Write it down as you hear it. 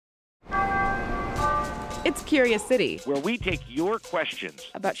It's Curious City, where we take your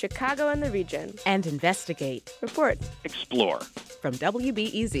questions about Chicago and the region and investigate, report, explore. From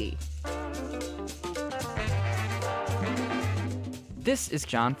WBEZ. This is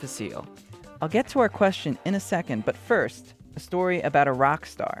John Facile. I'll get to our question in a second, but first, a story about a rock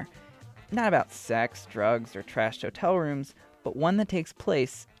star. Not about sex, drugs, or trashed hotel rooms, but one that takes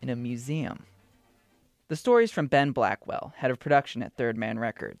place in a museum. The story's from Ben Blackwell, head of production at Third Man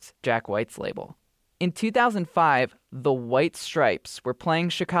Records, Jack White's label. In 2005, the White Stripes were playing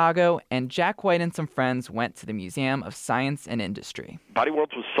Chicago, and Jack White and some friends went to the Museum of Science and Industry. Body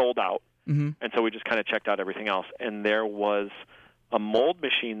Worlds was sold out, and so we just kind of checked out everything else. And there was a mold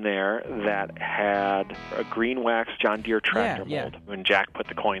machine there that had a green wax John Deere tractor mold. When Jack put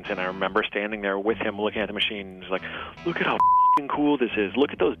the coins in, I remember standing there with him looking at the machine, and he's like, look at how cool this is.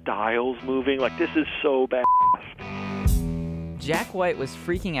 Look at those dials moving. Like, this is so badass. Jack White was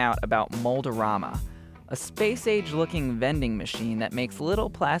freaking out about Mold-A-Rama, a space-age looking vending machine that makes little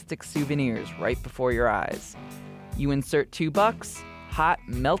plastic souvenirs right before your eyes. You insert $2, hot,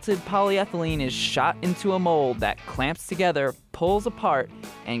 melted polyethylene is shot into a mold that clamps together, pulls apart,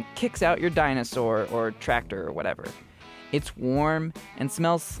 and kicks out your dinosaur or tractor or whatever. It's warm and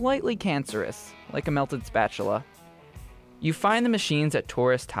smells slightly cancerous, like a melted spatula. You find the machines at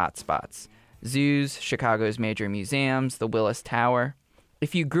tourist hotspots, zoos, Chicago's major museums, the Willis Tower.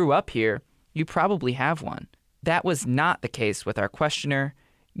 If you grew up here, you probably have one. That was not the case with our questioner,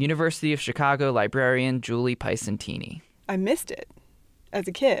 University of Chicago librarian Julie Picentini. I missed it as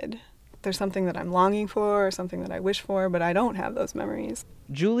a kid. There's something that I'm longing for or something that I wish for, but I don't have those memories.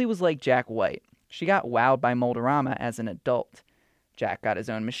 Julie was like Jack White. She got wowed by Mold-A-Rama as an adult. Jack got his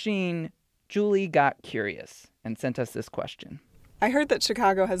own machine. Julie got curious and sent us this question. I heard that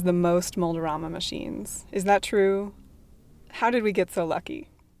Chicago has the most Mold-A-Rama machines. Is that true? How did we get so lucky?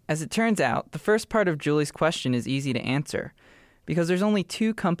 As it turns out, the first part of Julie's question is easy to answer because there's only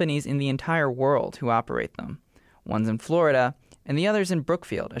 2 companies in the entire world who operate them. One's in Florida, and the other's in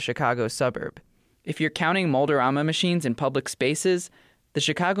Brookfield, a Chicago suburb. If you're counting Mold-A-Rama machines in public spaces, the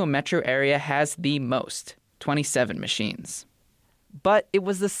Chicago metro area has the most, 27 machines. But it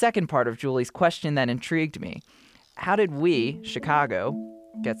was the second part of Julie's question that intrigued me. How did we, Chicago,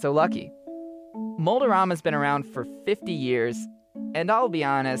 get so lucky? Mold-A-Rama's been around for 50 years, and I'll be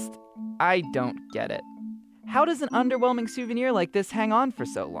honest, I don't get it. How does an underwhelming souvenir like this hang on for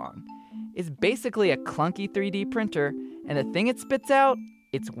so long? It's basically a clunky 3D printer, and the thing it spits out,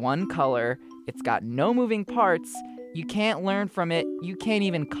 it's one color, it's got no moving parts, you can't learn from it, you can't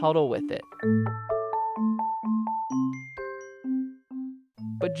even cuddle with it.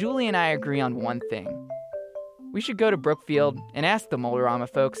 But Julie and I agree on one thing. We should go to Brookfield and ask the Mold-A-Rama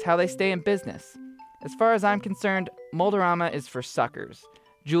folks how they stay in business. As far as I'm concerned, Mold-A-Rama is for suckers.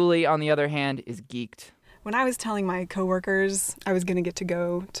 Julie, on the other hand, is geeked. When I was telling my coworkers I was going to get to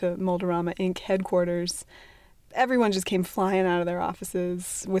go to Mold-A-Rama Inc. headquarters, everyone just came flying out of their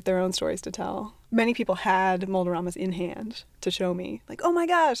offices with their own stories to tell. Many people had Mold-A-Ramas in hand to show me. Like, oh my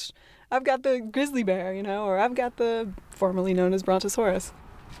gosh, I've got the grizzly bear, or I've got the formerly known as Brontosaurus.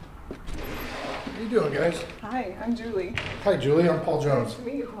 How you doing, guys? Hi, I'm Julie. Hi, Julie. I'm Paul Jones. Nice to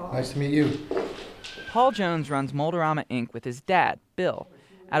meet you, Paul. Nice to meet you. Paul Jones runs Mold-A-Rama Inc. with his dad, Bill,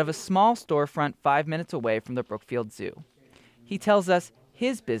 out of a small storefront 5 minutes away from the Brookfield Zoo. He tells us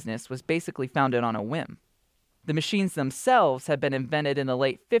his business was basically founded on a whim. The machines themselves had been invented in the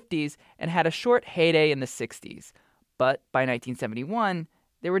late 50s and had a short heyday in the 60s. But by 1971,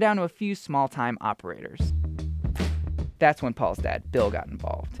 they were down to a few small-time operators. That's when Paul's dad, Bill, got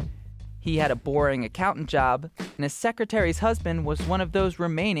involved. He had a boring accountant job, and his secretary's husband was one of those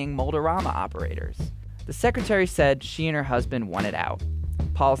remaining Mold-A-Rama operators. The secretary said she and her husband wanted out.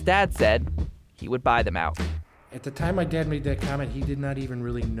 Paul's dad said he would buy them out. At the time my dad made that comment, he did not even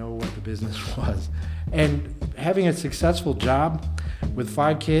really know what the business was. And having a successful job with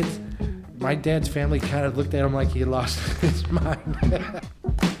 5 kids, my dad's family kind of looked at him like he had lost his mind.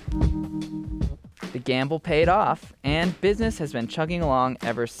 The gamble paid off, and business has been chugging along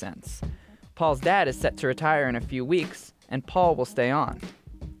ever since. Paul's dad is set to retire in a few weeks, and Paul will stay on.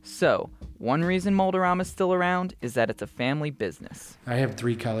 So, one reason Mold-A-Rama is still around is that it's a family business. I have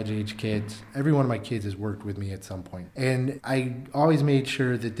 3 college-age kids. Every one of my kids has worked with me at some point. And I always made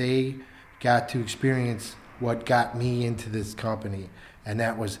sure that they got to experience what got me into this company, and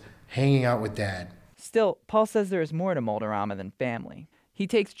that was hanging out with Dad. Still, Paul says there is more to Mold-A-Rama than family. He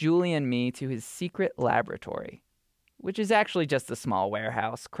takes Julie and me to his secret laboratory, which is actually just a small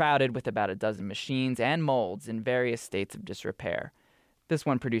warehouse crowded with about a dozen machines and molds in various states of disrepair. This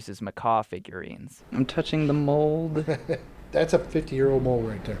one produces macaw figurines. I'm touching the mold. That's a 50-year-old mold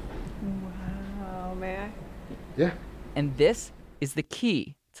right there. Wow, may I? Yeah. And this is the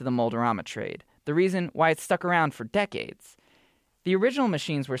key to the Mold-A-Rama trade, the reason why it's stuck around for decades. The original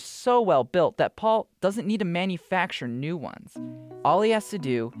machines were so well built that Paul doesn't need to manufacture new ones. All he has to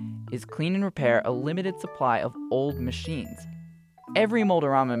do is clean and repair a limited supply of old machines. Every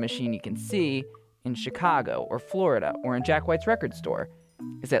Mold-A-Rama machine you can see in Chicago or Florida or in Jack White's record store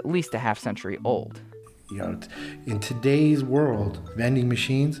is at least a half-century old. You know, in today's world, vending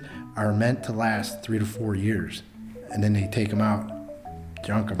machines are meant to last 3 to 4 years. And then they take them out,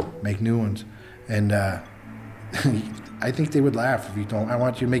 junk them, make new ones. And I think they would laugh if you told them, I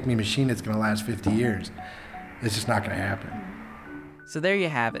want you to make me a machine that's going to last 50 years. It's just not going to happen. So there you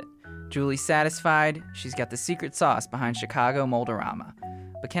have it. Julie's satisfied. She's got the secret sauce behind Chicago Mold-A-Rama.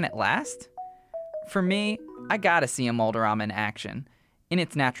 But can it last? For me, I gotta see a Mold-A-Rama in action, in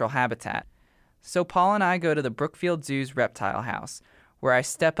its natural habitat. So Paul and I go to the Brookfield Zoo's reptile house, where I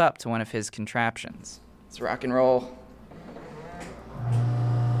step up to one of his contraptions. Let's rock and roll.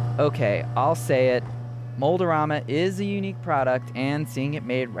 Okay, I'll say it. Mold-A-Rama is a unique product, and seeing it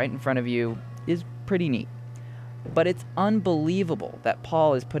made right in front of you is pretty neat. But it's unbelievable that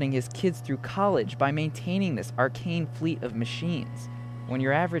Paul is putting his kids through college by maintaining this arcane fleet of machines, when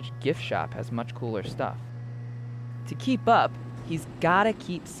your average gift shop has much cooler stuff. To keep up, he's gotta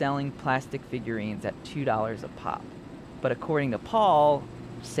keep selling plastic figurines at $2 a pop. But according to Paul,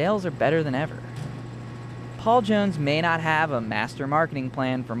 sales are better than ever. Paul Jones may not have a master marketing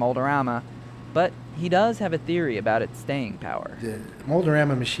plan for Mold-A-Rama, but he does have a theory about its staying power. The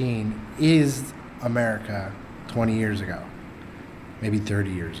Mold-A-Rama machine is America 20 years ago, maybe 30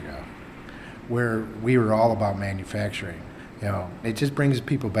 years ago, where we were all about manufacturing. You know, it just brings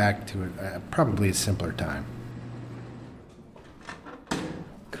people back to probably a simpler time.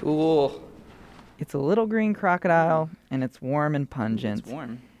 Cool. It's a little green crocodile, and it's warm and pungent. It's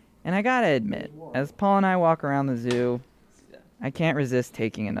warm. And I gotta admit, as Paul and I walk around the zoo, I can't resist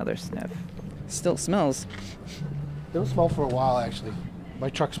taking another sniff. Still smells. It'll smell for a while, actually. My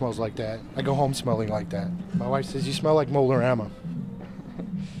truck smells like that. I go home smelling like that. My wife says, you smell like Mold-A-Rama.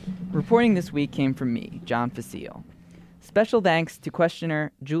 Reporting this week came from me, John Facile. Special thanks to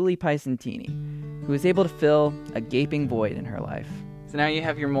questioner Julie Pisantini, who was able to fill a gaping void in her life. So now you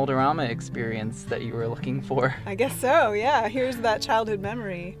have your Mold-A-Rama experience that you were looking for. I guess so, yeah. Here's that childhood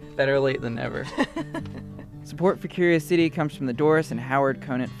memory. Better late than never. Support for Curious City comes from the Doris and Howard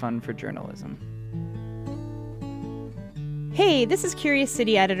Conant Fund for Journalism. Hey, this is Curious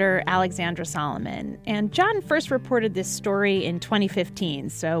City editor Alexandra Solomon, and John first reported this story in 2015,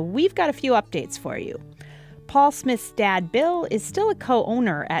 so we've got a few updates for you. Paul Smith's dad, Bill, is still a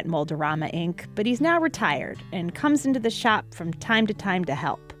co-owner at Mold-A-Rama, Inc., but he's now retired and comes into the shop from time to time to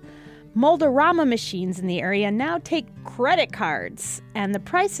help. Mold-A-Rama machines in the area now take credit cards, and the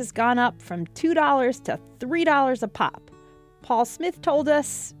price has gone up from $2 to $3 a pop. Paul Smith told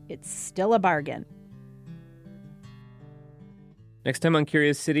us it's still a bargain. Next time on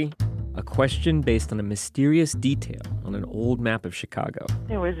Curious City, a question based on a mysterious detail on an old map of Chicago.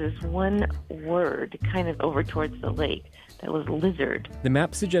 There was this one word kind of over towards the lake that was lizard. The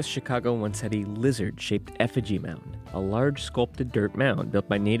map suggests Chicago once had a lizard-shaped effigy mound, a large sculpted dirt mound built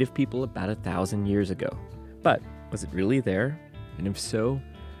by native people about 1,000 years ago. But was it really there? And if so,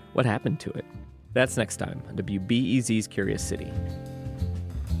 what happened to it? That's next time on WBEZ's Curious City.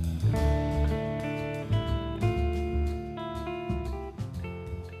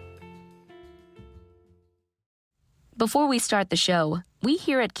 Before we start the show, we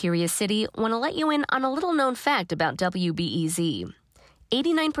here at Curious City want to let you in on a little-known fact about WBEZ.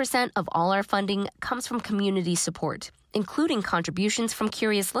 89% of all our funding comes from community support, including contributions from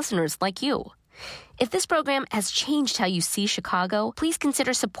curious listeners like you. If this program has changed how you see Chicago, please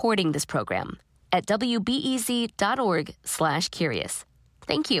consider supporting this program at wbez.org/curious.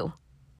 Thank you.